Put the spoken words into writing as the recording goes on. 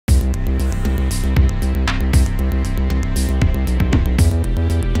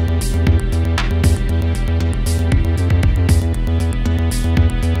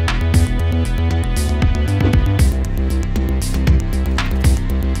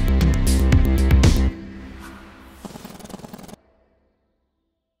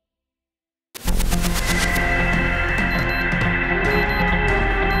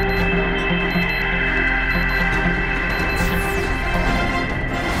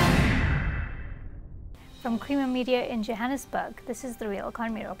From Creamer Media in Johannesburg, this is the Real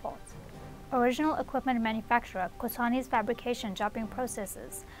Economy Report. Original equipment manufacturer Kwatani's fabrication jobbing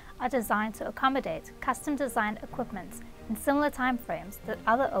processes are designed to accommodate custom-designed equipment in similar timeframes that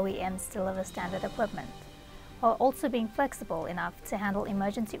other OEMs deliver standard equipment, while also being flexible enough to handle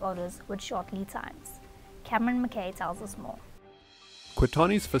emergency orders with short lead times. Cameron McKay tells us more.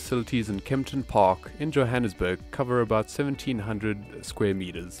 Kwatani's facilities in Kempton Park in Johannesburg cover about 1,700 square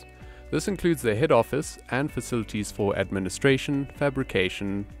meters. This includes their head office and facilities for administration,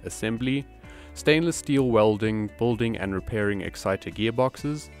 fabrication, assembly, stainless steel welding, building and repairing exciter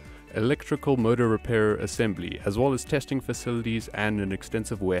gearboxes, electrical motor repair assembly, as well as testing facilities and an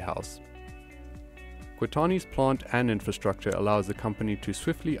extensive warehouse. Kwatani's plant and infrastructure allows the company to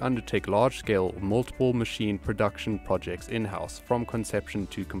swiftly undertake large-scale, multiple machine production projects in-house from conception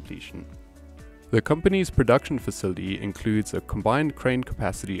to completion. The company's production facility includes a combined crane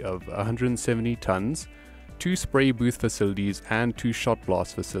capacity of 170 tons, 2 spray booth facilities and 2 shot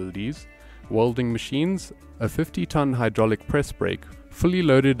blast facilities, welding machines, a 50-ton hydraulic press brake, fully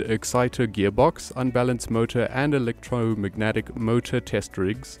loaded exciter gearbox, unbalanced motor and electromagnetic motor test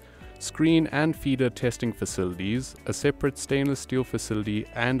rigs, screen and feeder testing facilities, a separate stainless steel facility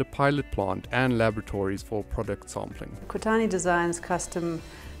and a pilot plant and laboratories for product sampling. Kwatani designs custom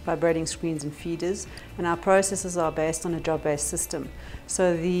vibrating screens and feeders, and our processes are based on a job-based system.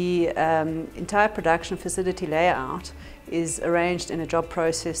 So the entire production facility layout is arranged in a job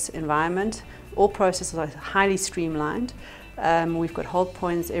process environment. All processes are highly streamlined. We've got hold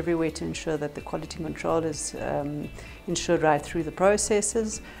points everywhere to ensure that the quality control is ensured right through the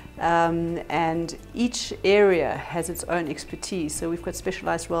processes. And each area has its own expertise. So we've got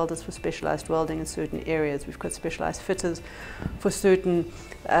specialized welders for specialized welding in certain areas. We've got specialized fitters for certain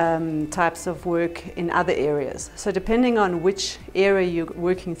types of work in other areas. So depending on which area you're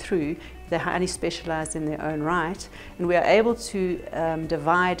working through, they're highly specialized in their own right. And we are able to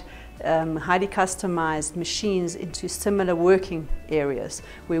divide highly customized machines into similar working areas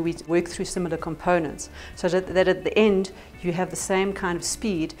where we work through similar components, so that at the end you have the same kind of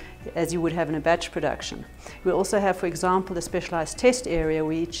speed as you would have in a batch production. We also have, for example, a specialized test area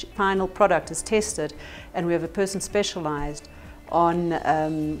where each final product is tested, and we have a person specialized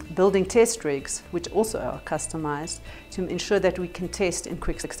on building test rigs, which also are customized to ensure that we can test in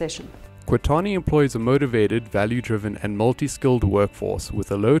quick succession. Kwatani employs a motivated, value-driven and multi-skilled workforce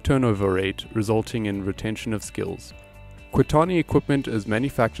with a low turnover rate, resulting in retention of skills. Kwatani equipment is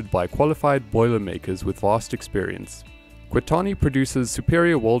manufactured by qualified boilermakers with vast experience. Kwatani produces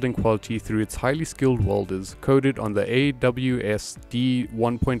superior welding quality through its highly skilled welders coded on the AWS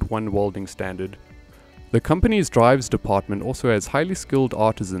D1.1 welding standard. The company's drives department also has highly skilled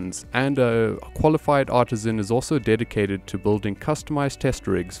artisans, and a qualified artisan is also dedicated to building customized test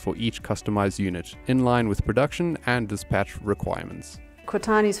rigs for each customized unit, in line with production and dispatch requirements.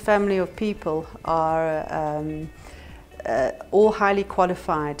 Kwatani's family of people are all highly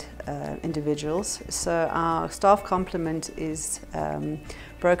qualified individuals, so our staff complement is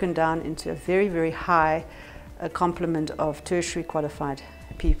broken down into a very, very high complement of tertiary qualified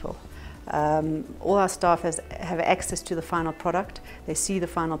people. All our staff have access to the final product. They see the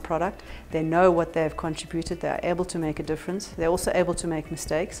final product. They know what they have contributed. They are able to make a difference. They're also able to make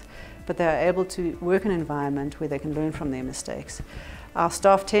mistakes, but they are able to work in an environment where they can learn from their mistakes. Our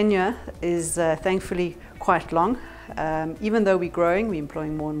staff tenure is thankfully quite long. Even though we're growing, we're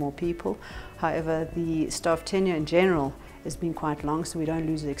employing more and more people. However, the staff tenure in general has been quite long, so we don't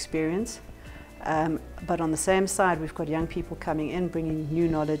lose the experience. But on the same side, we've got young people coming in, bringing new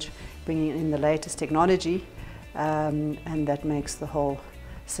knowledge, bringing in the latest technology, and that makes the whole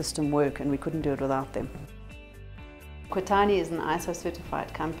system work, and we couldn't do it without them. Kwatani is an ISO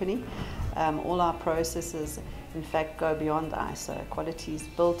certified company. All our processes, in fact, go beyond ISO. Quality is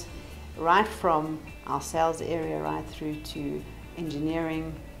built right from our sales area right through to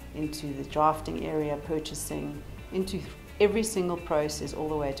engineering, into the drafting area, purchasing, into every single process all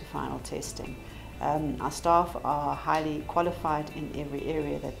the way to final testing. Our staff are highly qualified in every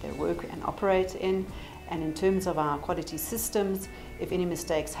area that they work and operate in, and in terms of our quality systems, if any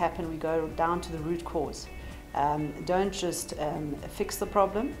mistakes happen, we go down to the root cause. Don't just fix the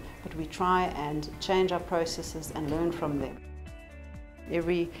problem, but we try and change our processes and learn from them.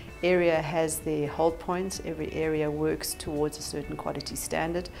 Every area has their hold points, every area works towards a certain quality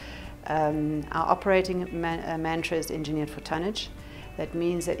standard. Our operating mantra is engineered for tonnage. That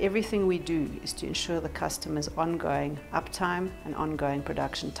means that everything we do is to ensure the customer's ongoing uptime and ongoing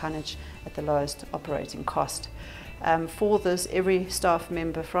production tonnage at the lowest operating cost. For this, every staff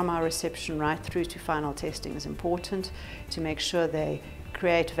member from our reception right through to final testing is important to make sure they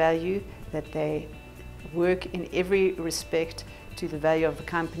create value, that they work in every respect to the value of the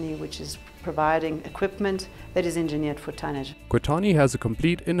company, which is providing equipment that is engineered for tonnage. Kwatani has a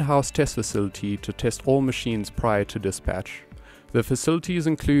complete in-house test facility to test all machines prior to dispatch. The facilities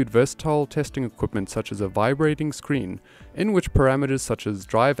include versatile testing equipment such as a vibrating screen, in which parameters such as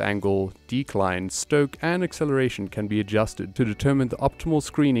drive angle, decline, stoke and acceleration can be adjusted to determine the optimal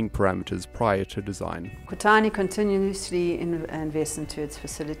screening parameters prior to design. Kwatani continuously invests into its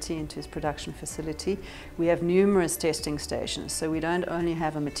facility, into its production facility. We have numerous testing stations, so we don't only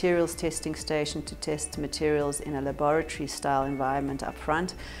have a materials testing station to test materials in a laboratory style environment up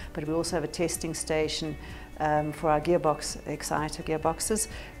front, but we also have a testing station for our gearbox exciter gearboxes.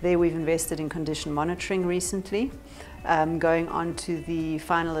 There we've invested in condition monitoring recently. Going on to the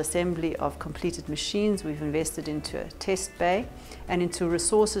final assembly of completed machines, we've invested into a test bay and into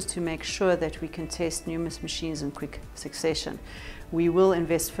resources to make sure that we can test numerous machines in quick succession. We will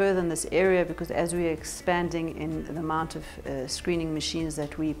invest further in this area because as we are expanding in the amount of screening machines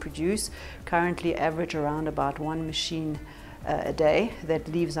that we produce, currently average around about one machine a day that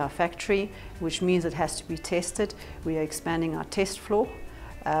leaves our factory, which means it has to be tested. We are expanding our test floor,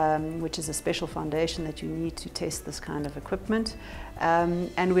 which is a special foundation that you need to test this kind of equipment,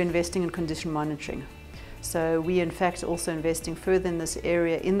 and we're investing in condition monitoring. So we in fact also investing further in this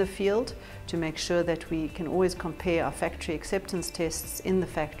area in the field to make sure that we can always compare our factory acceptance tests in the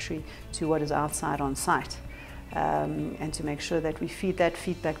factory to what is outside on site. And to make sure that we feed that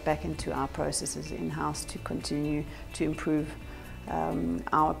feedback back into our processes in-house to continue to improve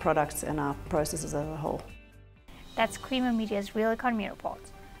our products and our processes as a whole. That's Creamer Media's Real Economy Report.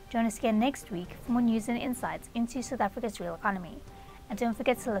 Join us again next week for more news and insights into South Africa's real economy. And don't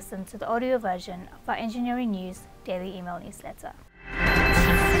forget to listen to the audio version of our Engineering News daily email newsletter.